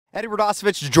Eddie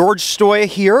Radosevich, George Stoia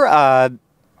here.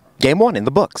 Game one in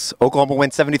the books. Oklahoma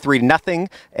wins 73-0.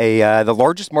 The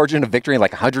largest margin of victory in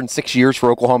like 106 years for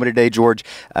Oklahoma today, George.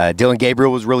 Dylan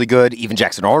Gabriel was really good. Even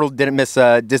Jackson Arnold didn't miss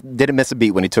a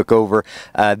beat when he took over.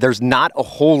 There's not a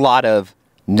whole lot of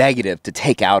negative to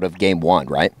take out of game one,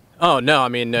 right? Oh, no. I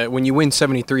mean, when you win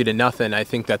 73-0, I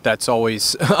think that's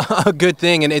always a good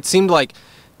thing. And it seemed like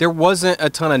there wasn't a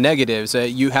ton of negatives.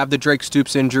 You have the Drake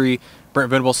Stoops injury. Brent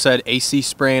Venables said AC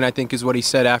sprain, I think is what he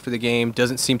said after the game.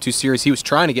 Doesn't seem too serious. He was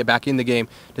trying to get back in the game.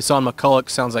 Deshaun McCulloch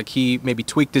sounds like he maybe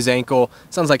tweaked his ankle.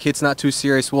 Sounds like it's not too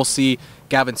serious. We'll see.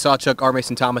 Gavin Sawchuk, R.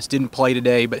 Mason Thomas didn't play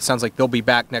today, but it sounds like they'll be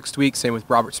back next week. Same with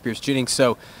Robert Spears-Jennings.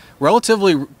 So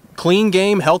relatively clean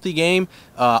game, healthy game.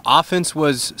 Offense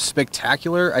was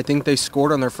spectacular. I think they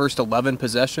scored on their first 11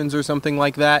 possessions or something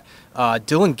like that.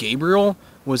 Dylan Gabriel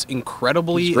was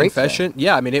incredibly efficient.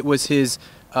 Yeah, I mean, it was his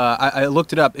I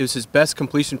looked it up. It was his best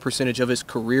completion percentage of his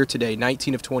career today,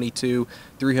 19 of 22,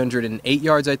 308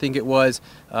 yards, I think it was.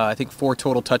 I think 4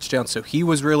 total touchdowns, so he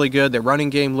was really good. The running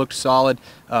game looked solid.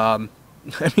 I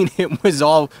mean, it was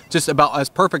all just about as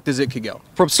perfect as it could go.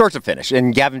 From start to finish.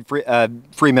 And Gavin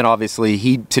Freeman, obviously,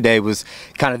 he today was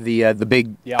kind of the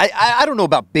big, yeah. I don't know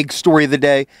about big story of the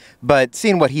day, but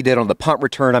seeing what he did on the punt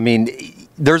return, I mean,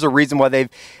 there's a reason why they've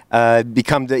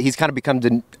he's kind of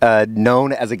become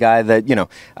known as a guy that, you know,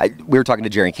 we were talking to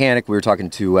Jerry Canick, we were talking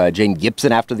to Jane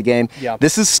Gibson after the game. Yeah.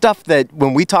 This is stuff that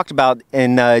when we talked about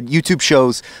in YouTube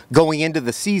shows going into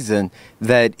the season,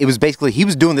 that it was basically, he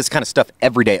was doing this kind of stuff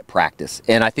every day at practice.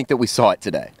 And I think that we saw it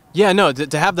today. Yeah, no,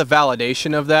 to have the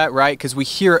validation of that, right? Because we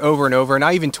hear it over and over, and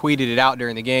I even tweeted it out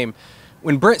during the game.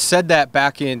 When Brent said that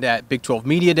back in that Big 12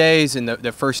 Media Days and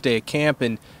the first day of camp,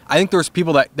 and I think there was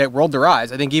people that rolled their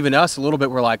eyes. I think even us a little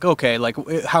bit were like, okay, like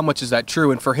how much is that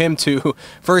true? And for him to,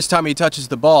 first time he touches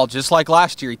the ball, just like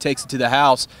last year, he takes it to the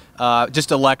house,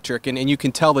 just electric. And you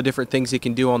can tell the different things he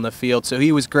can do on the field. So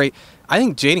he was great. I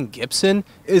think Jaden Gibson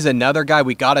is another guy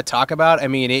we got to talk about. I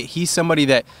mean, he's somebody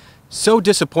that, so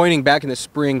disappointing back in the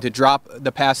spring to drop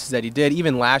the passes that he did.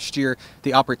 Even last year,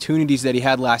 the opportunities that he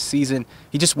had last season,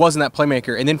 he just wasn't that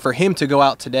playmaker. And then for him to go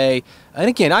out today, and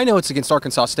again, I know it's against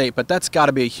Arkansas State, but that's got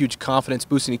to be a huge confidence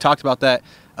boost. And he talked about that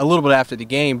a little bit after the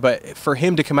game. But for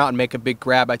him to come out and make a big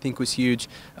grab, I think was huge.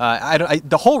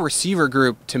 The whole receiver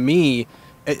group, to me,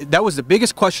 that was the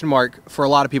biggest question mark for a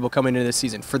lot of people coming into this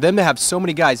season. For them to have so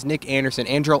many guys, Nick Anderson,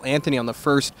 Andrell Anthony on the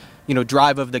first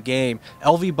drive of the game,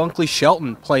 LV Bunkley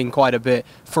Shelton playing quite a bit,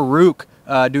 Farouk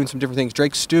doing some different things,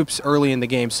 Drake Stoops early in the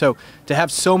game. So to have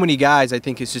so many guys, I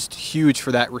think, is just huge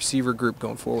for that receiver group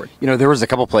going forward. You know, there was a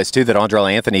couple plays, too, that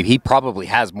Andrell Anthony, he probably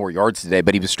has more yards today,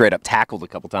 but he was straight up tackled a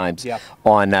couple times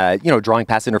on, drawing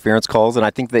pass interference calls, and I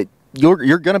think that you're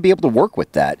going to be able to work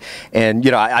with that. And,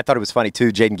 I thought it was funny, too.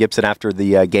 Jaden Gibson, after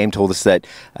the game, told us that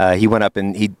he went up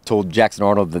and he told Jackson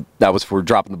Arnold that was for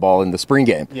dropping the ball in the spring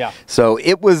game. Yeah. So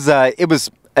it was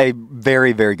a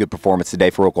very, very good performance today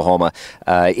for Oklahoma.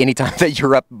 Anytime that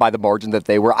you're up by the margin that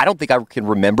they were, I don't think I can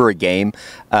remember a game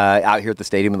out here at the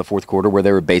stadium in the fourth quarter where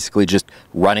they were basically just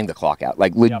running the clock out,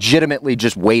 like legitimately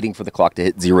just waiting for the clock to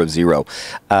hit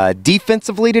 0-0.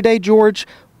 Defensively today, George,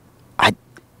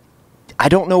 I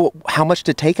don't know how much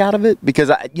to take out of it because,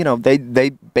 they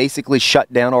basically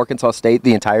shut down Arkansas State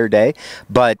the entire day.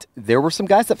 But there were some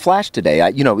guys that flashed today,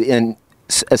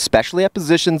 especially at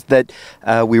positions that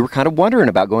we were kind of wondering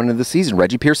about going into the season.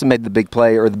 Reggie Pearson made the big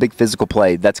play, or the big physical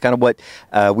play. That's kind of what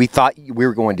we thought we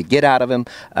were going to get out of him.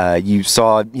 You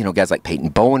saw, guys like Peyton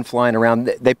Bowen flying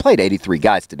around. They played 83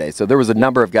 guys today, so there was a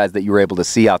number of guys that you were able to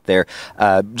see out there.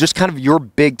 Just kind of your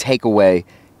big takeaway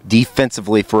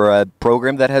defensively for a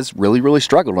program that has really, really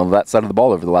struggled on that side of the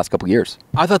ball over the last couple of years.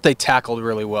 I thought they tackled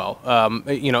really well.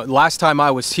 Last time I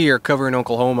was here covering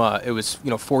Oklahoma, it was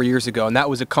 4 years ago, and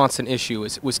that was a constant issue,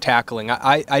 was tackling.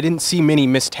 I didn't see many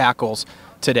missed tackles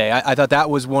today. I thought that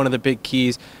was one of the big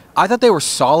keys. I thought they were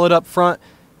solid up front.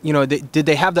 Did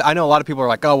they have the – I know a lot of people are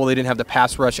like, oh, well, they didn't have the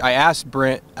pass rush. I asked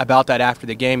Brent about that after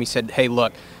the game. He said, hey,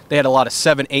 look, they had a lot of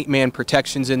 7-8-man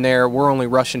protections in there. We're only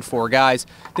rushing 4 guys.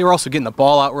 They were also getting the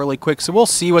ball out really quick, so we'll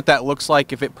see what that looks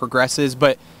like if it progresses.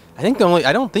 But I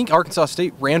don't think Arkansas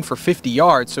State ran for 50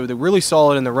 yards, so they're really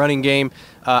solid in the running game.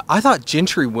 I thought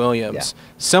Gentry Williams,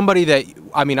 somebody that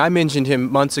 – I mentioned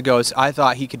him months ago as I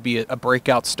thought he could be a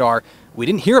breakout star. We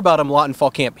didn't hear about him a lot in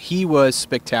fall camp. He was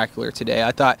spectacular today.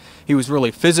 I thought he was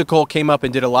really physical, came up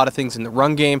and did a lot of things in the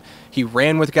run game. He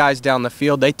ran with guys down the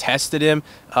field. They tested him,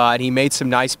 and he made some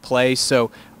nice plays.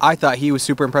 So I thought he was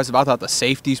super impressive. I thought the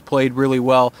safeties played really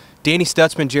well. Danny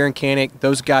Stutzman, Jaron Canick,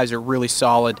 those guys are really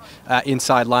solid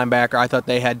inside linebacker. I thought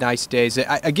they had nice days.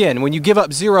 Again, when you give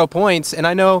up 0 points, and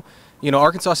I know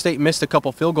Arkansas State missed a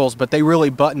couple field goals, but they really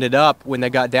buttoned it up when they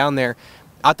got down there.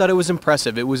 I thought it was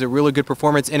impressive. It was a really good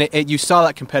performance, and you saw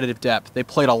that competitive depth. They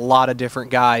played a lot of different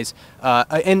guys,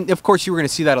 and of course you were going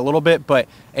to see that a little bit, but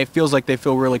it feels like they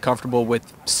feel really comfortable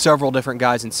with several different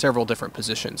guys in several different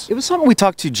positions. It was something we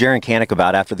talked to Jaron Kanik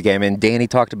about after the game, and Danny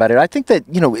talked about it. I think that,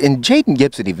 and Jaden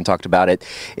Gibson even talked about it.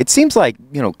 It seems like,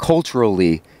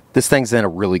 culturally, this thing's in a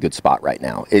really good spot right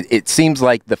now. It seems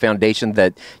like the foundation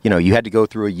that you had to go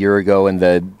through a year ago, and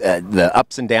the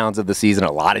ups and downs of the season,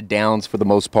 a lot of downs for the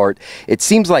most part. It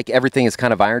seems like everything has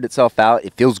kind of ironed itself out.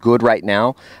 It feels good right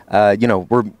now.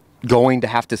 We're going to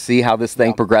have to see how this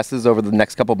thing progresses over the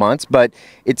next couple months, but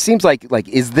it seems like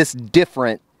is this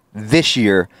different this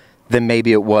year than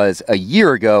maybe it was a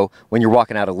year ago when you're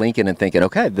walking out of Lincoln and thinking,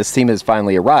 okay, this team has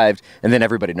finally arrived, and then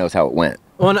everybody knows how it went.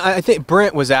 Well, and I think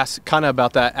Brent was asked kind of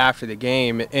about that after the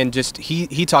game, and just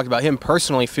he talked about him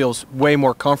personally feels way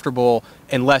more comfortable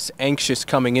and less anxious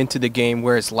coming into the game,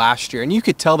 whereas last year, and you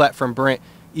could tell that from Brent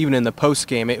even in the post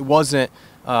game. It wasn't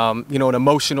an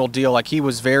emotional deal. Like, he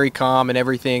was very calm and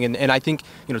everything, and I think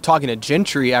talking to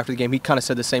Gentry after the game, he kind of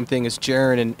said the same thing as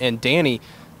Jaron and Danny.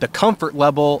 The comfort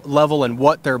level and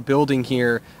what they're building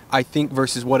here, I think,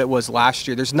 versus what it was last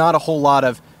year. There's not a whole lot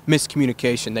of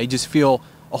miscommunication. They just feel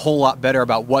a whole lot better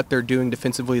about what they're doing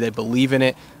defensively. They believe in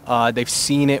it. They've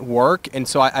seen it work. And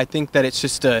so I think that it's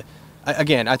just I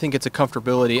think it's a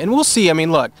comfortability. And we'll see. I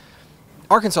mean, look,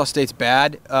 Arkansas State's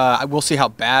bad. We'll see how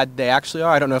bad they actually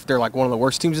are. I don't know if they're like one of the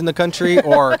worst teams in the country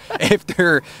or if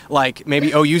they're like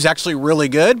maybe OU's actually really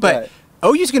good. But right.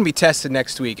 OU's going to be tested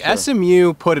next week. Sure.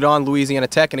 SMU put it on Louisiana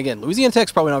Tech, and again, Louisiana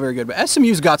Tech's probably not very good, but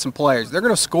SMU's got some players. They're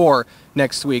going to score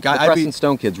next week. The Preston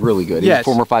Stone kid's really good. He's a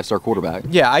former 5-star quarterback.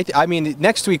 Yeah, I mean,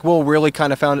 next week we'll really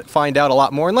kind of find out a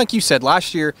lot more. And like you said,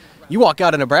 last year, you walk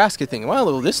out of Nebraska thinking,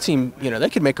 well, this team, they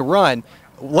could make a run.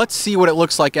 Let's see what it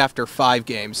looks like after 5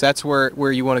 games. That's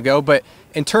where you want to go. But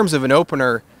in terms of an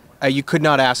opener, you could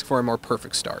not ask for a more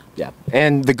perfect start. Yeah,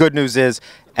 and the good news is,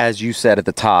 as you said at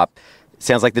the top,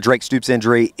 sounds like the Drake Stoops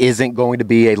injury isn't going to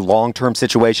be a long-term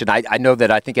situation. I know that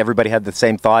I think everybody had the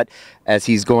same thought as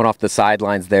he's going off the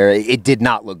sidelines there. It did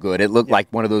not look good. It looked like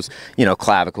one of those,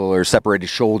 clavicle or separated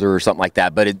shoulder or something like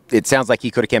that. But it sounds like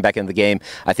he could have came back in the game.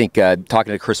 I think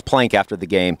talking to Chris Plank after the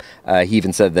game, he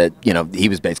even said that, he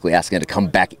was basically asking him to come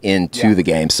back into the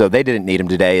game. So they didn't need him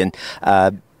today. And,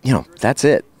 that's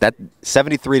it. That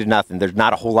 73-0. There's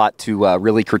not a whole lot to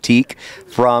really critique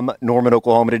from Norman,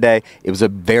 Oklahoma today. It was a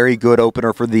very good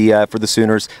opener for the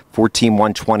Sooners,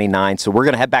 14-129. So we're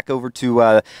going to head back over to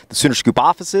the Sooner Scoop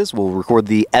offices. We'll record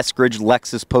the Eskridge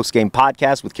Lexus postgame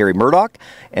podcast with Kerry Murdoch,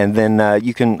 and then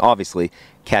you can obviously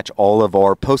catch all of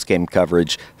our postgame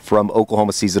coverage from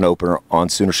Oklahoma season opener on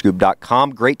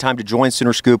Soonerscoop.com. Great time to join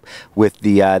Sooner Scoop with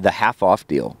the half-off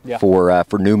deal for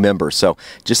new members. So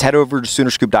just head over to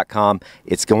Soonerscoop.com.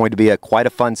 It's going to be quite a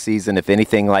fun season. If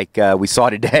anything like we saw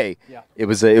today, it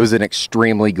was an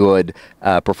extremely good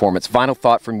performance. Final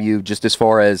thought from you, just as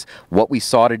far as what we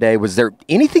saw today. Was there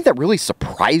anything that really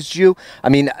surprised you? I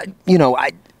mean,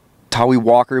 Tawi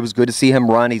Walker, it was good to see him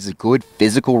run. He's a good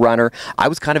physical runner. I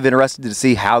was kind of interested to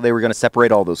see how they were going to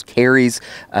separate all those carries.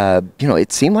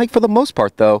 It seemed like for the most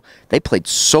part, though, they played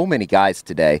so many guys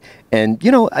today. And,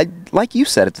 like you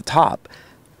said at the top,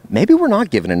 maybe we're not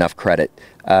given enough credit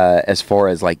as far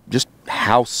as, just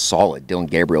how solid Dylan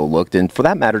Gabriel looked. And for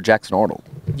that matter, Jackson Arnold.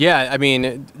 Yeah, I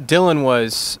mean,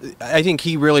 Dylan I think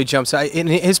he really jumps out. And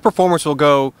his performance will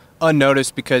go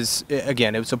unnoticed because,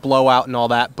 again, it was a blowout and all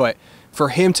that. But for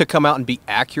him to come out and be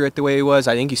accurate the way he was,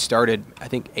 I think he started,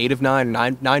 8 of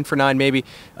 9, 9 for 9 maybe.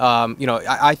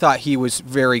 I thought he was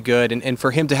very good. And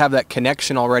for him to have that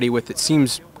connection already with, it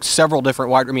seems, several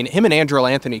different him and Andrell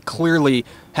Anthony clearly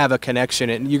have a connection,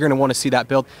 and you're going to want to see that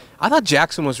build. I thought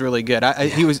Jackson was really good.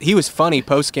 He was funny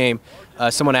post-game.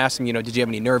 Someone asked him, did you have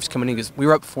any nerves coming in? He goes, we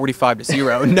were up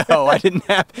 45-0. No, I didn't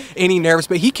have any nerves.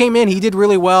 But he came in. He did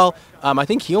really well. I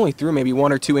think he only threw maybe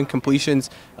 1 or 2 incompletions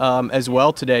as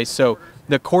well today. So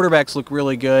the quarterbacks look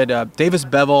really good. Davis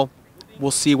Bevel,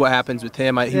 we'll see what happens with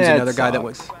him. He's another guy that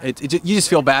was. You just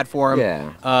feel bad for him.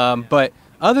 Yeah. But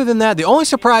other than that, the only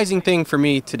surprising thing for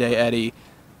me today, Eddie,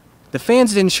 the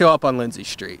fans didn't show up on Lindsay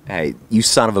Street. Hey, you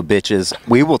son of a bitches.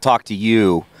 We will talk to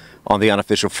you on the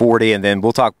unofficial 40, and then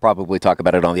we'll probably talk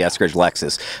about it on the Eskridge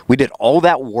Lexus. We did all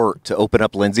that work to open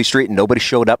up Lindsay Street, and nobody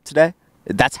showed up today.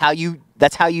 That's how you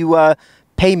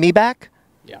pay me back?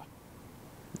 Yeah.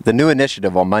 The new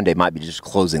initiative on Monday might be just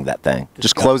closing that thing.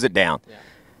 Just close it down. Yeah.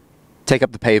 Take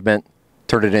up the pavement,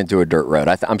 turn it into a dirt road.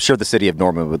 I'm sure the city of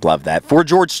Norman would love that. For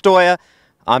George Stoia,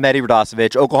 I'm Eddie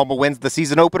Radosevich. Oklahoma wins the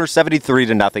season opener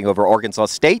 73-0 over Arkansas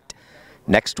State.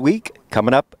 Next week,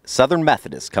 coming up, Southern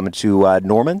Methodist coming to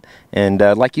Norman. And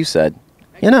like you said,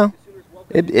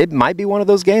 it might be one of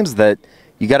those games that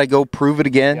you got to go prove it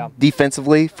again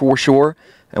defensively for sure.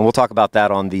 And we'll talk about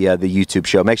that on the YouTube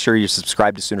show. Make sure you're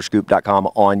subscribed to Soonerscoop.com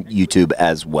on YouTube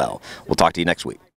as well. We'll talk to you next week.